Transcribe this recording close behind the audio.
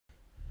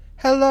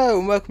Hello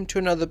and welcome to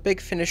another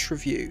Big Finish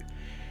review.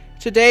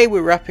 Today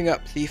we're wrapping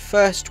up the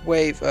first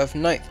wave of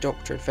Ninth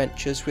Doctor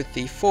adventures with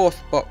the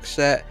fourth box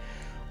set,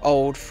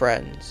 Old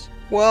Friends.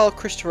 While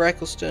Christopher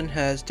Eccleston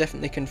has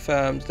definitely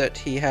confirmed that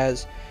he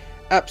has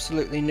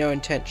absolutely no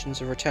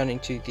intentions of returning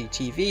to the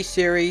TV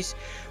series,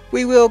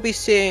 we will be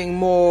seeing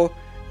more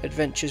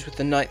adventures with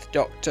the Ninth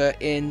Doctor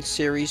in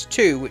Series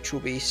 2, which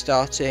will be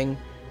starting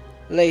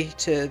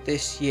later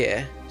this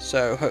year.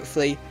 So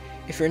hopefully,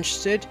 if you're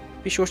interested,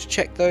 be sure to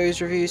check those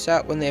reviews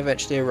out when they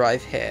eventually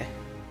arrive here.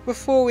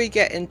 Before we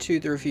get into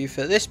the review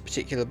for this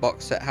particular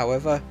box set,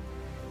 however,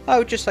 I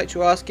would just like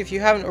to ask, if you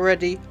haven't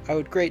already, I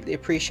would greatly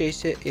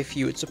appreciate it if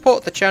you would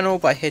support the channel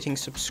by hitting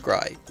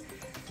subscribe.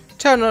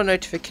 Turn on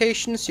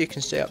notifications so you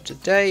can stay up to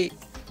date,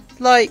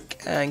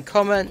 like and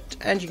comment,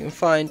 and you can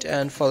find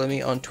and follow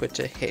me on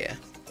Twitter here.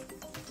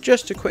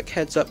 Just a quick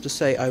heads up to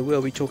say I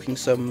will be talking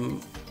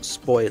some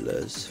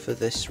spoilers for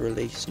this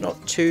release.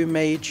 Not too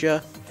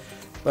major,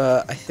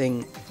 but I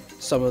think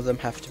some of them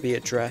have to be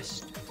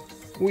addressed.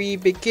 We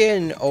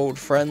begin Old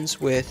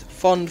Friends with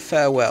Fond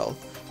Farewell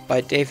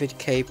by David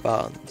K.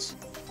 Barnes.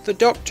 The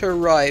Doctor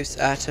arrives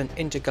at an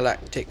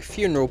intergalactic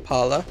funeral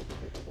parlour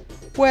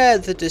where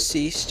the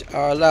deceased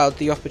are allowed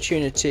the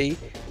opportunity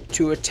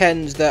to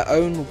attend their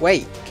own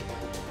wake.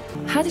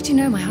 How did you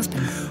know my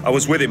husband? I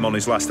was with him on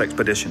his last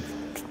expedition.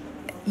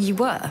 You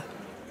were?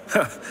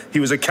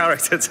 He was a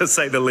character, to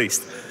say the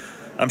least.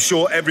 I'm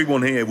sure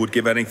everyone here would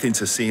give anything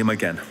to see him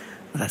again.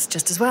 Well, that's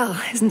just as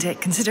well, isn't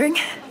it, considering?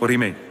 What do you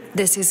mean?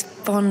 This is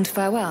Fond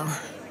Farewell.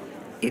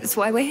 It's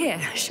why we're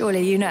here,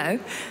 surely you know.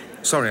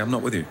 Sorry, I'm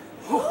not with you.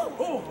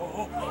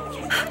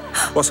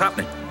 What's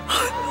happening?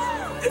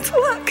 It's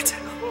worked.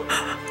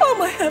 Oh,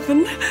 my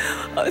heaven.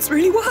 Oh, it's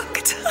really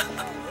worked.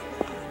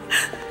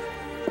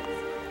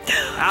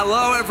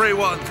 Hello,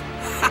 everyone.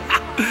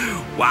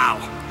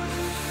 Wow.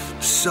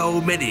 So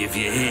many of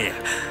you here.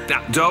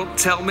 Don't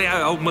tell me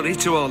I owe money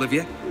to all of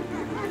you.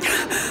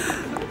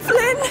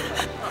 Flynn!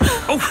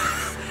 Oh,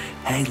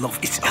 hey, love,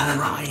 it's all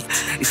right.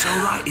 It's all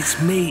right. It's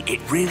me.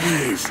 It really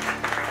is.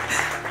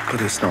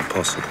 But it's not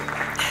possible.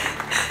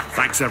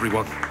 Thanks,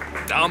 everyone.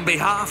 On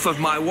behalf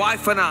of my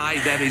wife and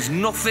I, there is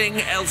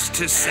nothing else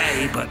to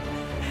say but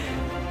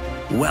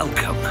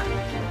welcome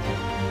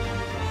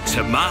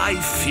to my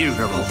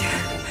funeral.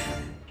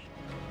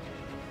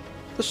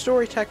 The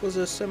story tackles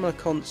a similar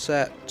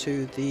concept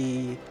to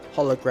the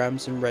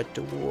holograms in Red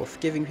Dwarf,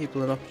 giving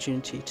people an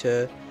opportunity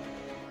to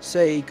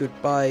say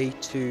goodbye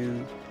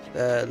to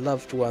their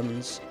loved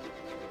ones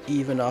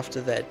even after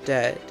they're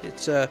dead.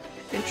 It's a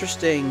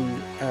interesting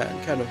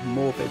and kind of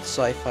morbid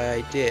sci-fi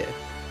idea.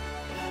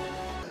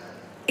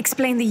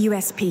 Explain the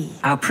USP.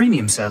 Our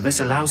premium service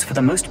allows for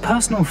the most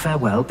personal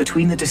farewell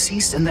between the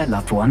deceased and their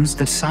loved ones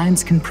that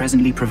science can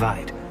presently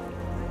provide.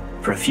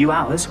 For a few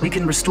hours, we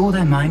can restore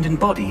their mind and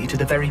body to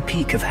the very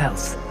peak of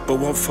health. But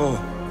what for?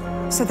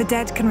 So the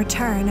dead can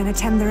return and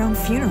attend their own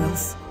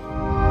funerals.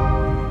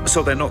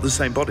 So they're not the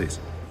same bodies?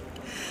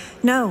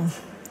 No,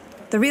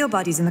 the real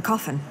body's in the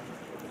coffin.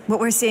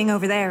 What we're seeing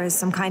over there is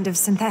some kind of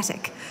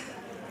synthetic.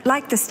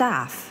 Like the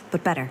staff,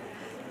 but better.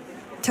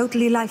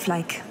 Totally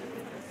lifelike.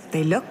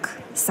 They look,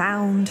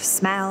 sound,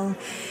 smell,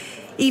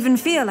 even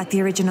feel like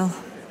the original.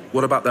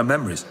 What about their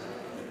memories?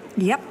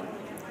 Yep,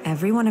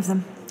 every one of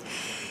them.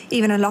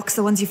 Even unlocks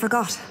the ones you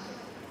forgot.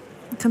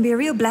 It can be a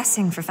real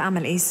blessing for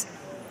families,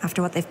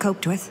 after what they've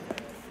coped with.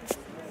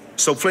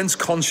 So Flynn's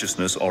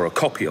consciousness, or a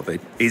copy of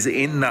it, is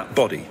in that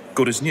body,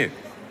 good as new.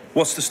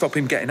 What's to stop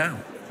him getting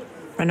out?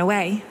 Run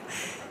away.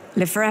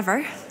 Live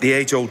forever. The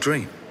age-old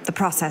dream. The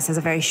process has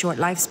a very short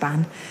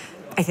lifespan,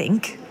 I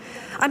think.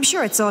 I'm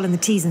sure it's all in the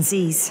T's and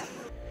C's.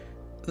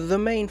 The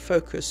main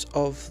focus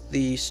of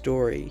the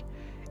story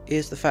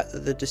is the fact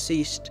that the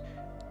deceased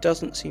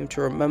doesn't seem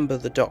to remember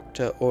the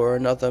Doctor or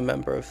another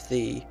member of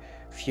the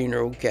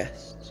funeral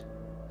guests.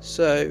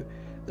 So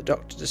the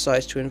Doctor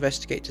decides to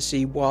investigate to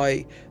see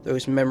why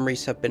those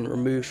memories have been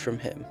removed from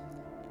him.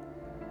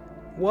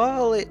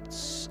 While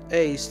it's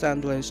a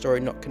standalone story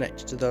not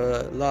connected to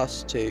the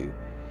last two,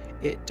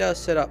 it does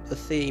set up the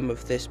theme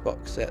of this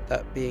box set,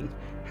 that being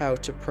how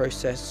to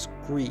process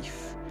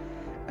grief,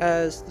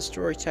 as the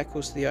story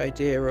tackles the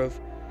idea of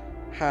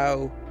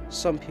how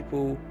some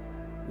people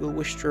will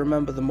wish to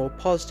remember the more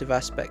positive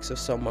aspects of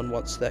someone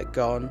once they're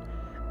gone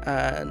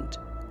and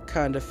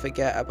kind of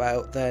forget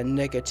about their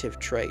negative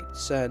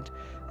traits, and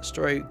the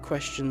story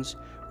questions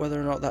whether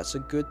or not that's a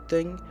good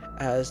thing,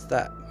 as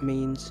that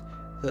means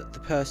that the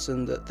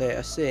person that they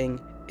are seeing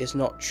is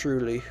not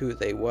truly who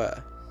they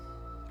were.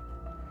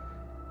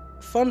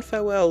 Fond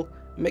Farewell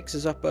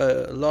mixes up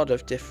a lot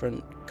of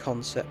different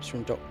concepts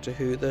from Doctor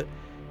Who that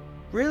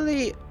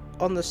really,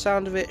 on the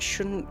sound of it,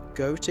 shouldn't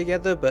go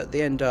together, but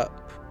they end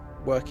up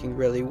working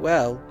really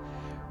well.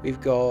 We've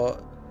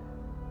got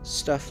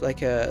stuff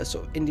like a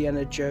sort of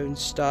Indiana Jones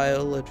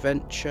style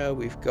adventure.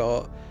 We've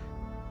got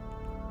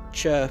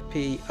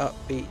chirpy,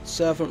 upbeat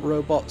servant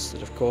robots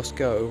that of course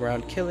go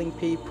around killing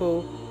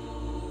people,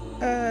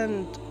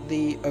 and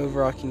the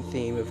overarching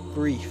theme of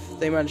grief.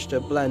 They managed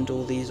to blend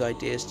all these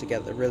ideas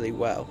together really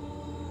well.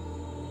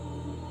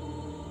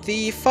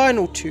 The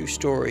final two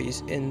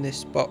stories in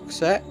this box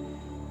set,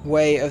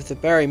 Way of the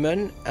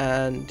Berryman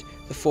and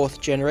The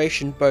Fourth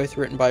Generation, both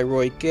written by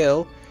Roy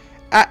Gill,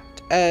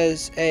 act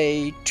as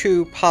a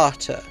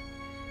two-parter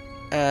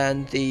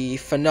and the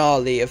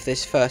finale of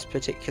this first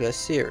particular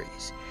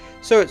series,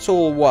 so it's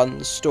all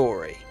one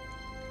story.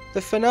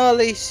 The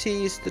finale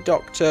sees the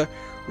Doctor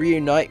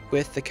reunite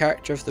with the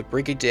character of the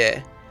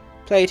Brigadier,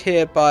 played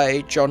here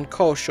by John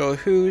Coleshaw,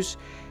 who's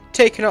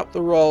taken up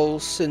the role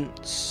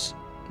since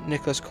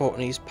Nicholas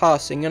Courtney's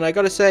passing, and I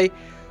gotta say,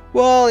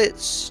 while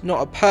it's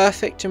not a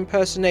perfect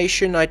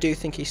impersonation, I do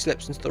think he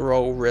slips into the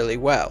role really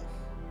well.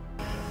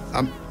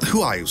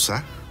 Who are you,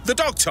 sir? The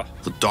Doctor!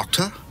 The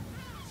Doctor?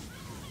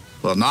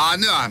 Well, now I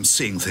know I'm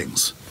seeing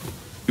things.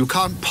 You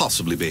can't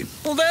possibly be.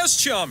 Well, there's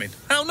charming.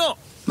 How not?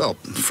 Well,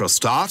 for a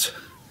start.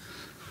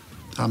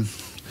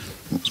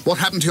 What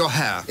happened to your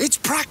hair? It's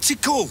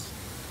practical.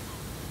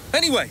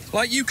 Anyway,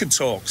 like you can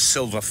talk,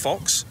 Silver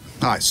Fox.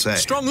 I say.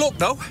 Strong look,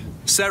 though.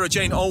 Sarah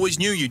Jane always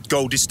knew you'd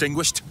go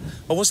distinguished.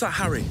 Or was that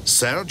Harry?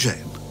 Sarah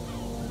Jane.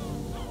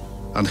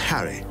 And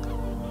Harry.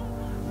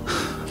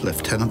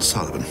 Lieutenant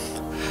Sullivan.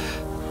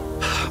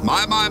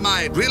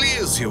 My, it really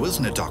is you,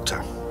 isn't it,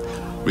 Doctor?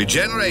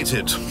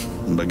 Regenerated.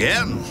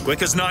 Again.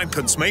 Quick as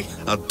ninepence, me.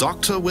 A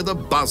doctor with a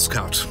buzz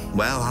cut.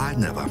 Well, I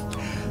never.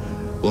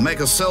 We'll make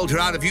a soldier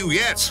out of you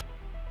yet.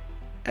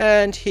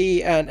 And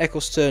he and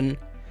Eccleston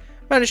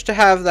managed to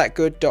have that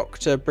good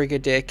Doctor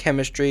Brigadier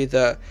chemistry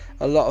that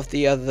a lot of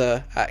the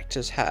other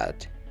actors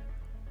had.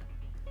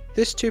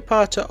 This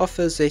two-parter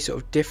offers a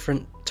sort of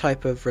different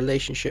type of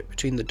relationship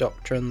between the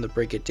Doctor and the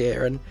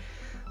Brigadier, and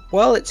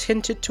while it's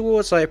hinted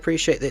towards, I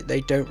appreciate that they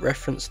don't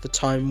reference the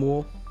Time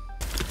War.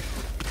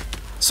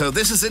 So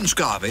this is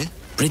Inchgarvey.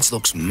 Bridge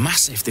looks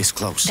massive this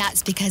close.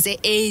 That's because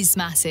it is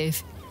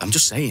massive. I'm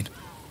just saying,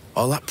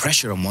 all that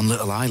pressure on one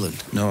little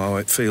island. Know how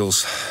it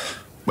feels.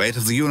 Weight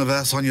of the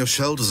universe on your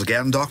shoulders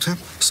again, Doctor?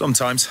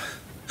 Sometimes.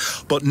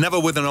 But never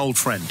with an old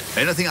friend.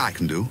 Anything I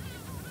can do?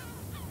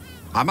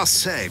 I must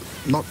say,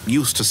 not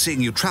used to seeing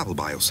you travel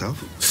by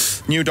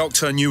yourself. New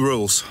Doctor, new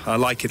rules. I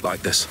like it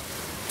like this.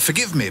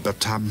 Forgive me,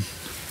 but,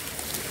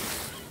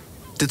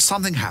 did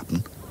something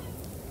happen?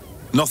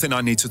 Nothing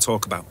I need to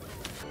talk about.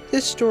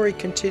 This story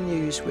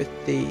continues with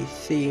the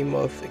theme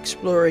of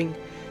exploring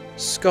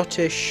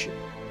Scottish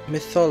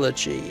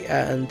mythology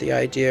and the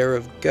idea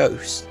of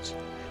ghosts,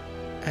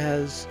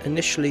 as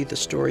initially the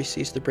story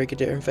sees the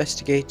Brigadier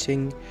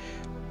investigating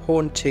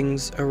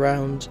hauntings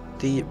around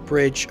the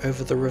bridge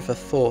over the River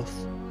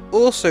Forth.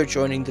 Also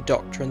joining the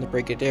Doctor and the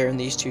Brigadier in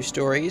these two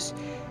stories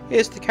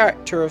is the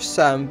character of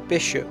Sam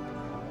Bishop,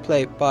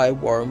 played by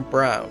Warren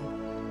Brown.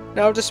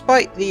 Now,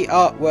 despite the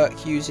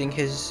artwork using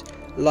his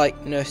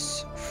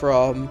likeness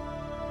from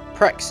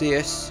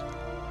Praxeus,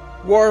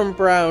 Warren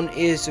Brown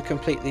is a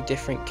completely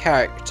different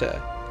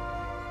character.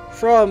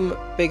 From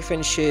Big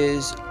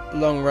Finish's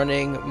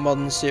long-running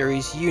modern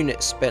series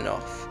Unit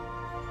spin-off.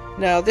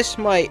 Now, this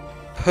might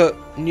put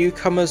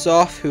newcomers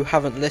off who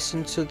haven't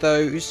listened to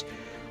those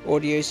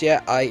audios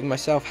yet. I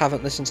myself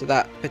haven't listened to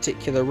that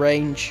particular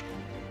range.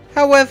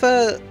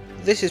 However,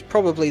 this is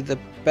probably the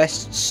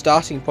best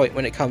starting point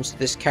when it comes to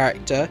this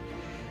character,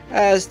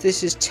 as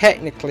this is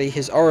technically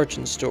his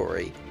origin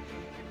story,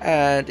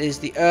 and is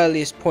the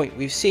earliest point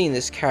we've seen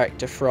this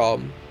character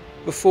from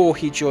before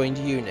he joined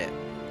Unit.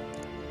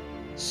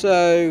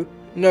 So,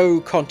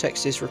 no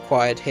context is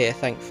required here,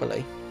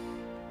 thankfully.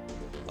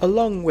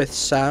 Along with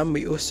Sam,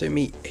 we also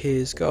meet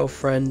his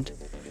girlfriend,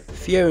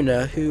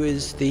 Fiona, who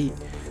is the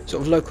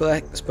sort of local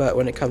expert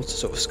when it comes to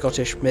sort of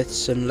Scottish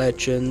myths and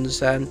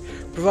legends, and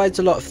provides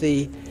a lot of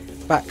the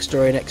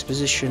backstory and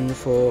exposition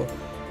for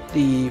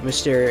the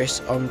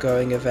mysterious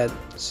ongoing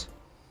events.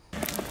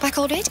 Back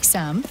already,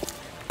 Sam?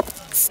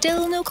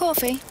 Still no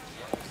coffee?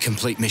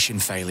 Complete mission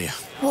failure.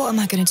 What am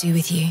I going to do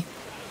with you?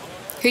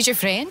 Who's your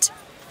friend?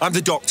 I'm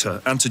the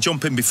Doctor, and to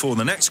jump in before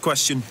the next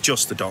question,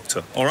 just the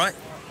Doctor, all right?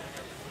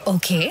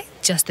 Okay,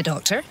 just the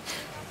Doctor.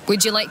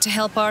 Would you like to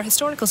help our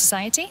historical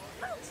society?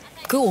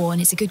 Go on,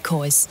 it's a good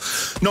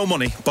cause. No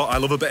money, but I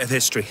love a bit of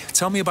history.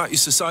 Tell me about your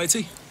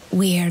society.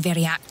 We're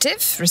very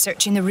active,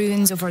 researching the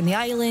ruins over on the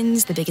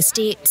islands, the big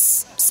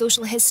estates,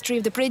 social history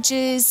of the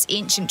bridges,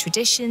 ancient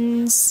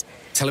traditions.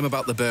 Tell him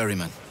about the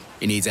Berryman.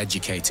 He needs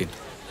educating.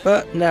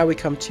 But now we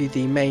come to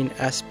the main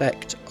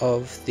aspect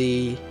of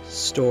the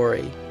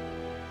story.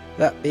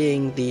 That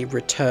being the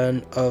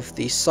return of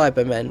the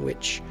Cybermen,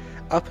 which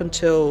up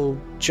until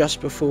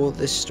just before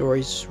this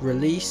story's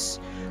release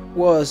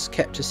was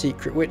kept a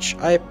secret, which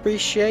I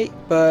appreciate,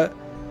 but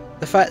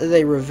the fact that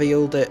they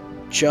revealed it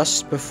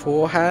just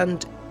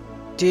beforehand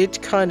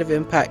did kind of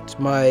impact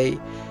my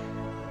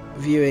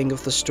viewing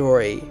of the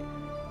story.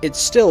 It's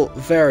still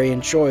very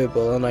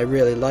enjoyable and I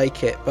really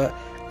like it, but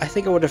I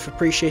think I would have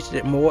appreciated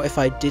it more if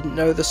I didn't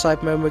know the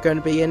Cybermen were going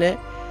to be in it,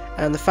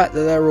 and the fact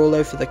that they're all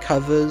over the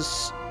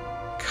covers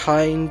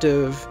kind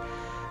of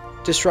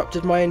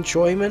disrupted my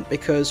enjoyment,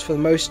 because for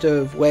most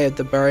of Way of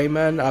the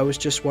Berryman I was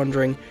just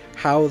wondering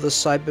how the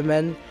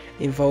Cybermen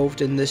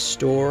involved in this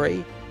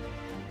story.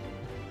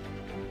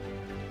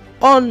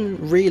 On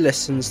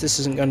re-listens, this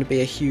isn't going to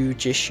be a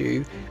huge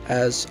issue,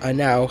 as I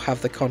now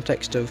have the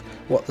context of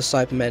what the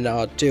Cybermen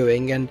are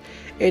doing, and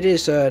it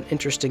is an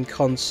interesting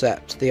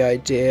concept, the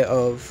idea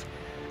of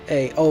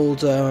a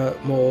older,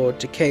 more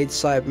decayed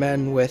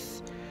Cybermen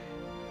with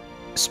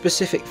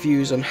specific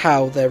views on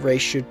how their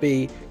race should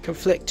be,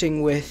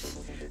 conflicting with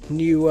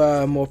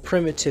newer, more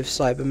primitive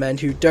Cybermen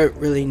who don't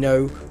really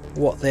know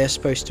what they're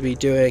supposed to be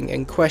doing,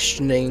 and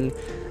questioning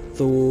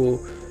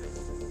the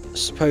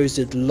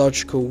supposed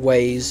logical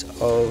ways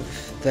of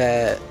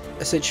their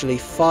essentially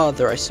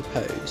father, I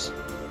suppose.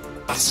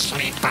 The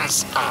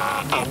sleepers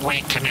are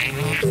awakening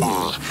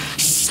more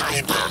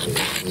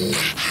Cybermen.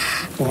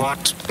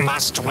 What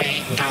must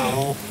we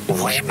do?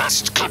 We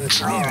must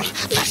control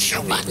the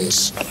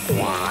humans.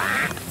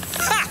 Why?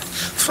 Ha!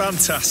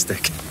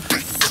 Fantastic.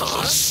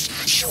 Because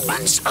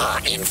humans are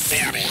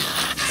inferior.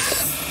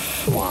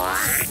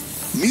 Why?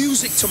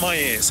 Music to my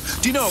ears.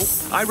 Do you know,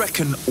 I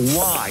reckon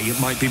why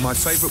might be my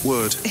favourite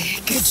word.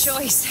 Good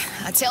choice.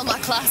 I tell my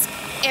class,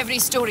 every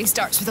story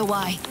starts with a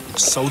why.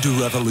 So do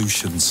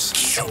revolutions.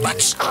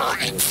 Humans are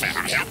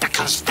inferior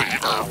because they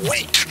are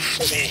weak.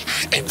 The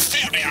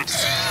inferior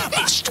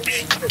must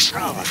be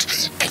controlled.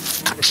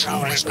 If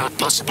control is not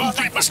possible,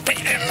 they must be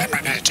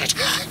eliminated.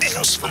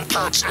 Useful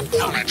parts and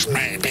knowledge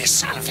may be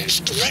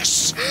salvaged.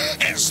 This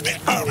is the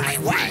only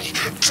way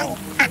to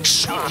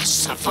ensure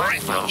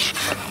survival.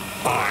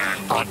 I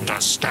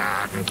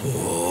understand.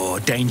 Oh,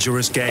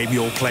 dangerous game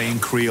you're playing,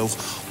 Creel.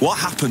 What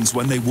happens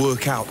when they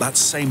work out that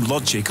same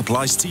logic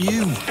applies to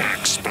you?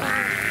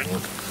 Explain.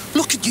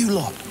 Look at you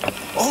lot.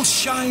 All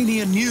shiny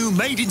and new,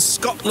 made in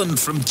Scotland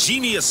from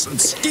genius and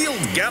steel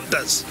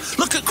ganders.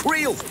 Look at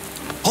Creel.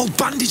 All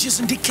bandages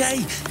and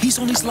decay. He's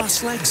on his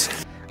last legs.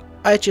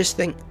 I just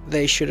think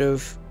they should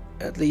have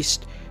at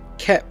least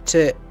kept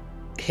it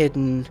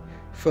hidden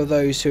for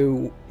those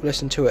who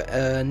listened to it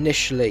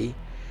initially.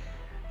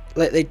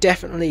 Like, they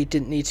definitely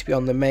didn't need to be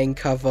on the main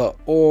cover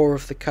or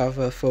of the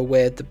cover for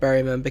Weird the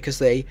Berryman, because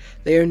they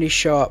only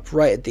show up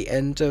right at the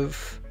end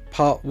of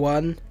part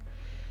 1,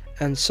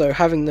 and so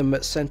having them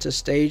at centre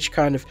stage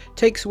kind of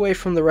takes away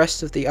from the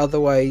rest of the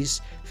otherwise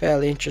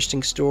fairly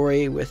interesting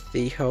story with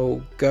the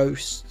whole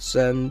ghosts,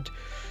 and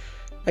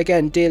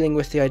again dealing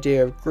with the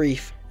idea of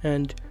grief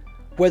and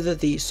whether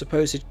the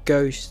supposed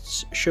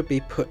ghosts should be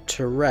put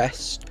to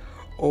rest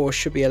or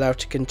should be allowed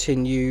to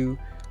continue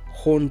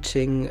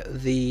haunting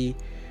the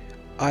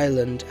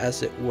island,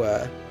 as it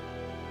were.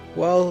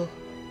 While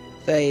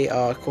they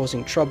are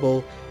causing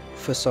trouble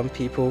for some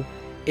people,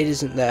 it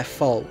isn't their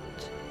fault.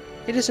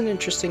 It is an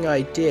interesting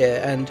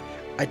idea, and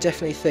I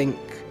definitely think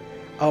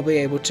I'll be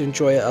able to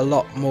enjoy it a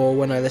lot more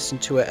when I listen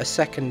to it a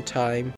second time.